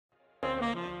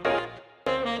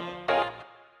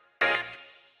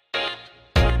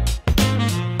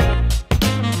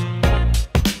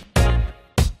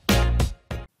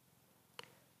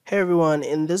Everyone,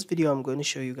 in this video I'm going to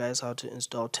show you guys how to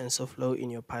install TensorFlow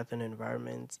in your Python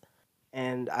environment.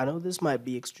 And I know this might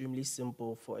be extremely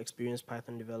simple for experienced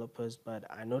Python developers, but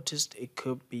I noticed it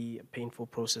could be a painful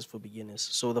process for beginners.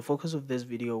 So the focus of this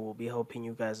video will be helping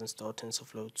you guys install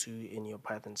TensorFlow 2 in your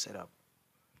Python setup.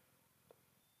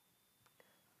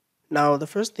 Now, the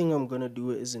first thing I'm going to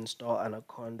do is install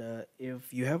Anaconda.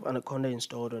 If you have Anaconda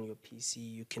installed on your PC,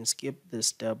 you can skip this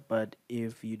step, but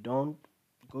if you don't,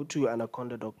 go to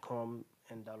anaconda.com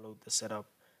and download the setup.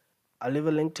 I'll leave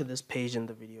a link to this page in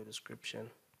the video description.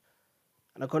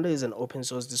 Anaconda is an open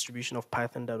source distribution of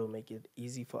Python that will make it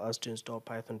easy for us to install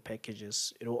Python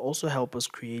packages. It will also help us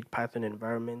create Python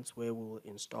environments where we will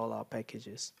install our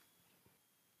packages.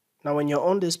 Now, when you're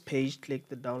on this page, click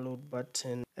the download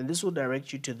button and this will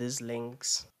direct you to these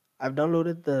links. I've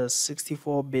downloaded the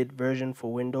 64-bit version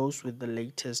for Windows with the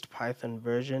latest Python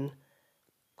version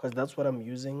because that's what I'm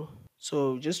using.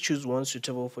 So just choose one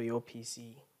suitable for your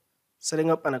PC. Setting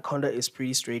up Anaconda is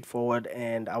pretty straightforward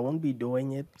and I won't be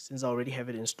doing it since I already have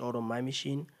it installed on my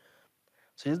machine.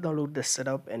 So just download the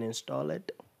setup and install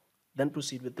it. Then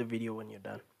proceed with the video when you're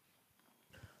done.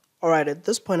 Alright, at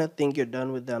this point I think you're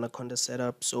done with the Anaconda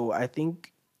setup. So I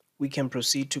think we can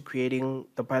proceed to creating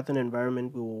the Python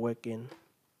environment we will work in.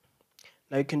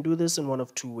 Now you can do this in one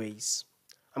of two ways.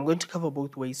 I'm going to cover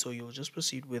both ways, so you'll just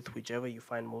proceed with whichever you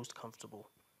find most comfortable.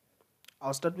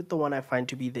 I'll start with the one I find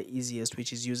to be the easiest,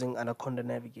 which is using Anaconda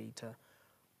Navigator.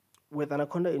 With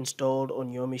Anaconda installed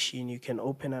on your machine, you can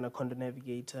open Anaconda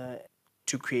Navigator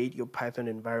to create your Python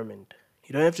environment.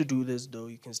 You don't have to do this though,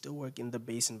 you can still work in the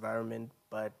base environment,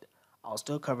 but I'll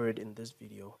still cover it in this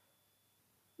video.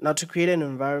 Now to create an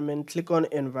environment, click on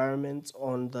Environments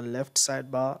on the left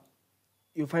sidebar.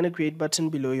 You'll find a Create button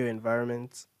below your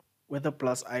environment with a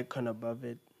plus icon above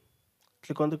it.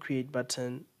 Click on the Create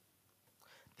button.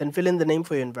 Then fill in the name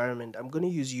for your environment. I'm going to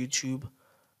use YouTube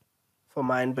for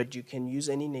mine, but you can use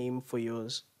any name for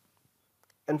yours.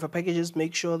 And for packages,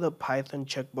 make sure the Python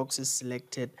checkbox is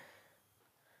selected.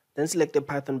 Then select the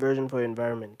Python version for your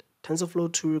environment.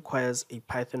 TensorFlow 2 requires a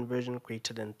Python version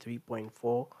greater than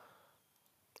 3.4.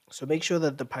 So make sure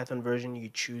that the Python version you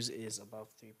choose is above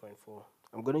 3.4.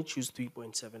 I'm going to choose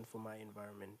 3.7 for my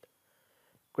environment.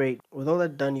 Great. With all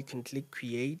that done, you can click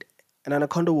Create, and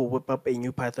Anaconda will whip up a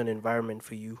new Python environment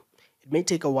for you. It may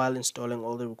take a while installing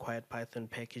all the required Python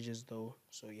packages though,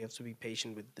 so you have to be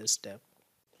patient with this step.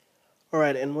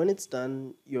 Alright, and when it's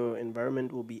done, your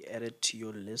environment will be added to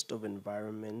your list of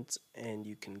environments and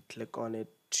you can click on it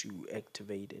to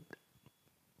activate it.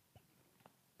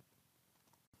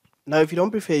 Now, if you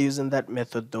don't prefer using that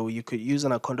method though, you could use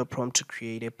Anaconda prompt to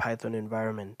create a Python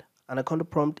environment. Anaconda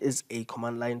prompt is a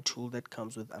command line tool that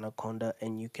comes with Anaconda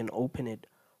and you can open it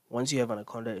once you have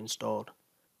Anaconda installed.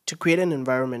 To create an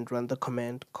environment, run the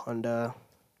command conda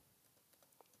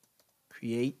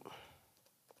create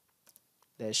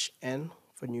 -n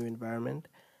for new environment.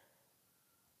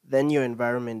 Then your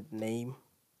environment name,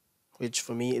 which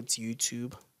for me it's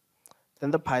YouTube.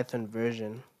 Then the Python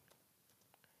version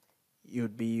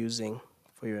you'd be using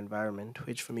for your environment,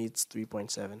 which for me it's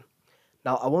 3.7.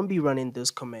 Now I won't be running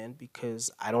this command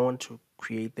because I don't want to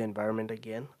create the environment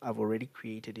again. I've already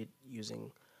created it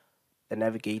using the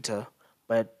navigator,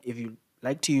 but if you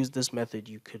like to use this method,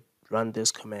 you could run this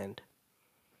command.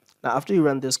 Now after you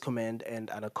run this command and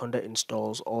Anaconda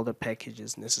installs all the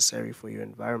packages necessary for your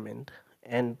environment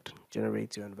and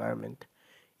generates your environment,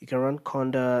 you can run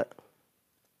conda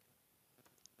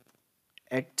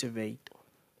activate,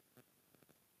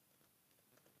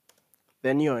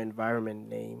 then your environment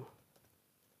name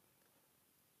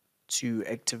to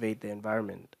activate the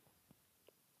environment.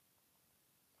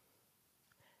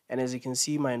 And as you can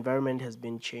see, my environment has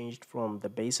been changed from the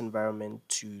base environment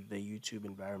to the YouTube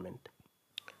environment.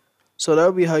 So that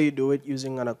will be how you do it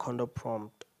using Anaconda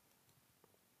prompt.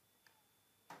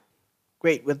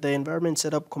 Great, with the environment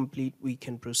setup complete, we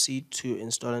can proceed to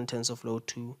installing TensorFlow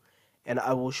 2. And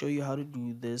I will show you how to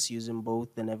do this using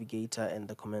both the navigator and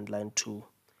the command line tool.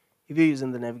 If you're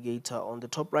using the navigator, on the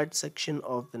top right section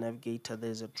of the navigator,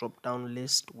 there's a drop-down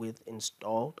list with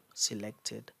installed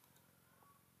selected.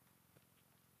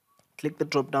 Click the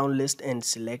drop-down list and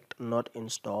select not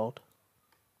installed.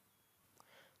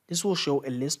 This will show a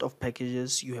list of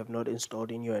packages you have not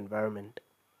installed in your environment.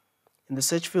 In the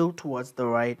search field towards the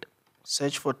right,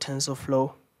 search for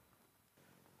TensorFlow,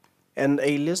 and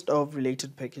a list of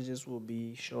related packages will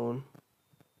be shown.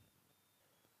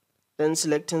 Then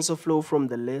select TensorFlow from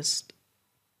the list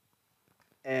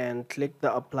and click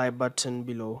the apply button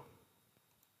below.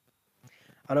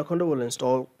 Anaconda will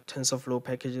install TensorFlow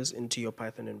packages into your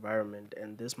Python environment,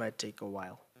 and this might take a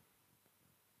while.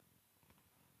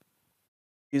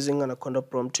 Using Anaconda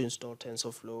prompt to install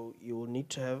TensorFlow, you will need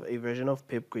to have a version of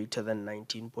pip greater than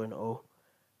 19.0.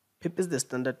 Pip is the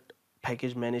standard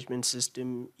package management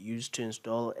system used to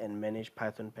install and manage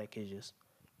Python packages.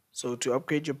 So to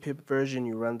upgrade your pip version,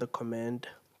 you run the command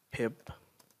pip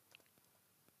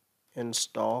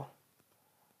install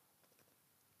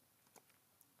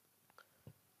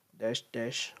dash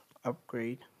dash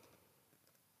upgrade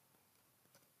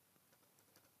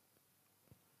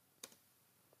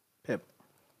pip,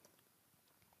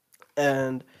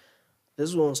 and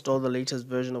this will install the latest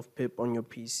version of pip on your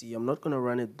PC. I'm not going to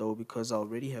run it though because I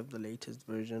already have the latest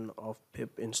version of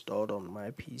pip installed on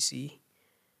my PC.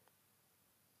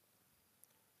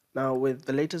 Now with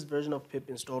the latest version of pip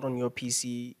installed on your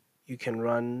PC, you can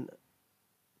run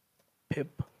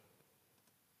pip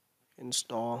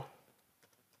install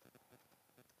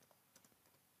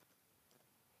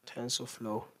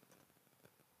TensorFlow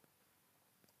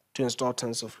to install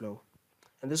TensorFlow.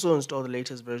 And this will install the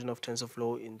latest version of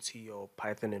TensorFlow into your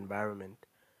Python environment.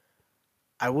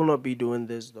 I will not be doing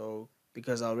this though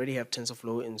because I already have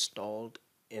TensorFlow installed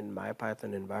in my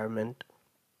Python environment.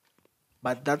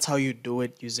 But that's how you do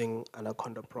it using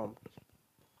Anaconda prompt.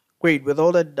 Great, with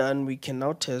all that done, we can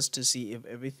now test to see if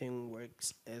everything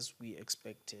works as we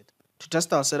expected. To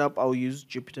test our setup, I'll use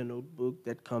Jupyter Notebook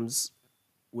that comes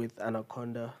with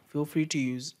Anaconda. Feel free to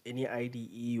use any IDE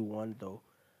you want though.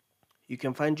 You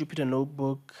can find Jupyter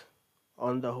Notebook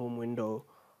on the home window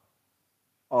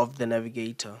of the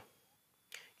navigator.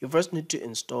 You first need to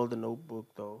install the notebook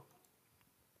though.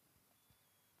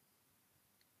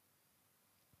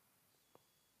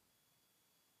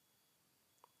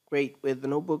 Great, with the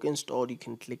notebook installed, you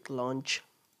can click launch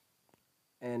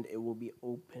and it will be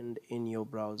opened in your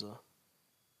browser.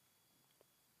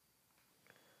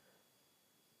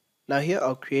 Now here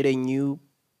I'll create a new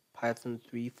Python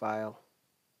 3 file.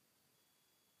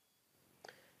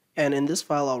 And in this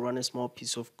file, I'll run a small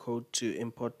piece of code to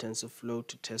import TensorFlow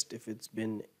to test if it's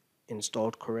been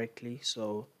installed correctly.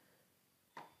 So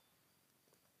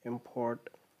import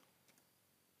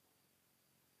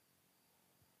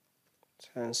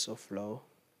TensorFlow.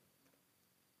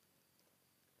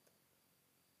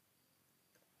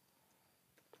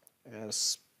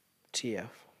 As TF.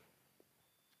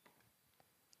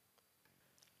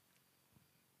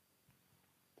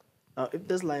 Now, if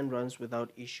this line runs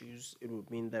without issues, it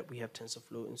would mean that we have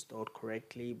TensorFlow installed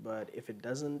correctly, but if it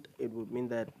doesn't, it would mean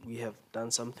that we have done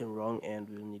something wrong and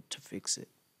we'll need to fix it.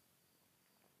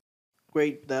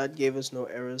 Great, that gave us no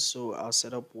errors, so our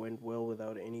setup went well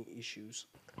without any issues.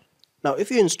 Now,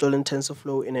 if you're installing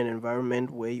TensorFlow in an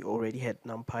environment where you already had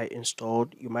NumPy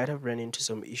installed, you might have run into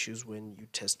some issues when you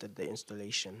tested the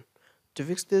installation. To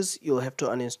fix this, you'll have to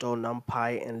uninstall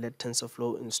NumPy and let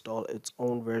TensorFlow install its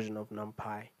own version of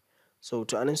NumPy. So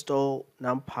to uninstall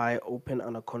NumPy, open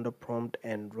Anaconda prompt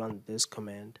and run this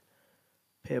command: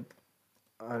 pip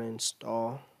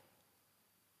uninstall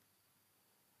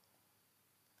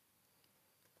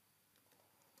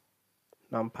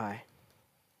NumPy.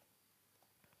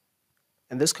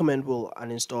 And this command will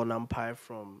uninstall NumPy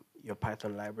from your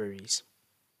Python libraries.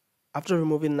 After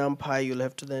removing NumPy, you'll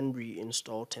have to then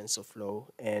reinstall TensorFlow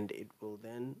and it will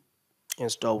then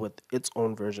install with its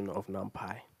own version of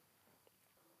NumPy.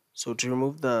 So to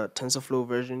remove the TensorFlow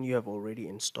version you have already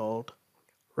installed,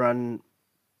 run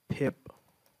pip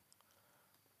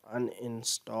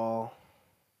uninstall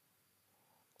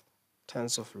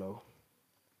TensorFlow.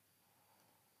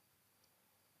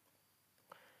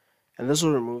 And this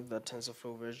will remove the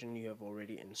TensorFlow version you have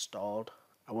already installed.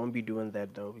 I won't be doing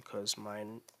that though because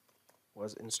mine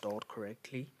was installed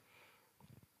correctly.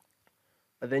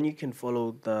 But then you can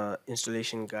follow the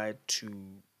installation guide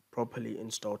to properly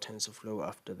install TensorFlow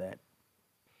after that.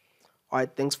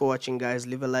 Alright, thanks for watching guys.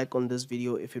 Leave a like on this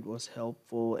video if it was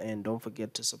helpful and don't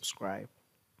forget to subscribe.